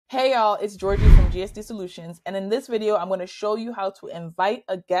Hey y'all, it's Georgie from GSD Solutions, and in this video, I'm going to show you how to invite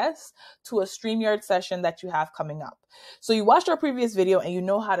a guest to a Streamyard session that you have coming up. So you watched our previous video and you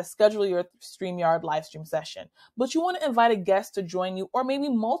know how to schedule your Streamyard live stream session, but you want to invite a guest to join you or maybe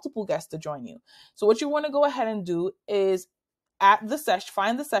multiple guests to join you. So what you want to go ahead and do is at the session,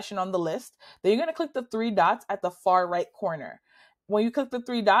 find the session on the list. Then you're going to click the three dots at the far right corner. When you click the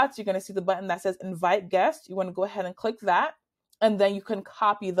three dots, you're going to see the button that says invite guest. You want to go ahead and click that. And then you can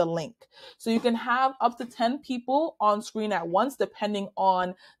copy the link. So you can have up to 10 people on screen at once, depending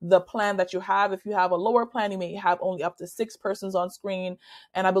on the plan that you have. If you have a lower plan, you may have only up to 6 persons on screen.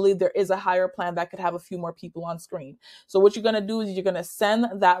 And I believe there is a higher plan that could have a few more people on screen. So what you're gonna do is you're gonna send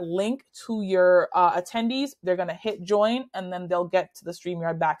that link to your attendees. They're gonna hit join and then they'll get to the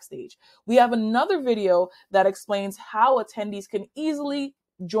StreamYard backstage. We have another video that explains how attendees can easily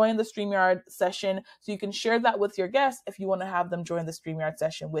join the StreamYard session, so you can share that with your guests if you want to have them join the StreamYard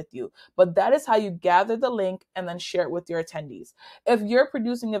session with you. But that is how you gather the link and then share it with your attendees. If you're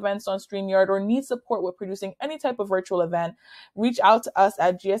producing events on StreamYard or need support with producing any type of virtual event, reach out to us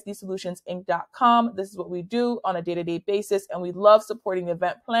at gsdsolutionsinc.com. This is what we do on a day-to-day basis, and we love supporting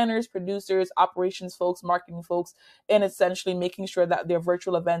event planners, producers, operations folks, marketing folks, and essentially making sure that their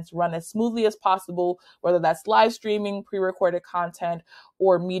virtual events run as smoothly as possible, whether that's live streaming, pre-recorded content,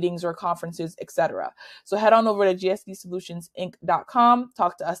 or meetings or conferences, etc. So head on over to gsdsolutionsinc.com.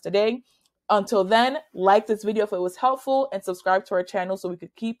 Talk to us today. Until then, like this video if it was helpful and subscribe to our channel so we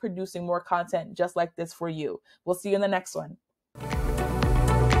could keep producing more content just like this for you. We'll see you in the next one.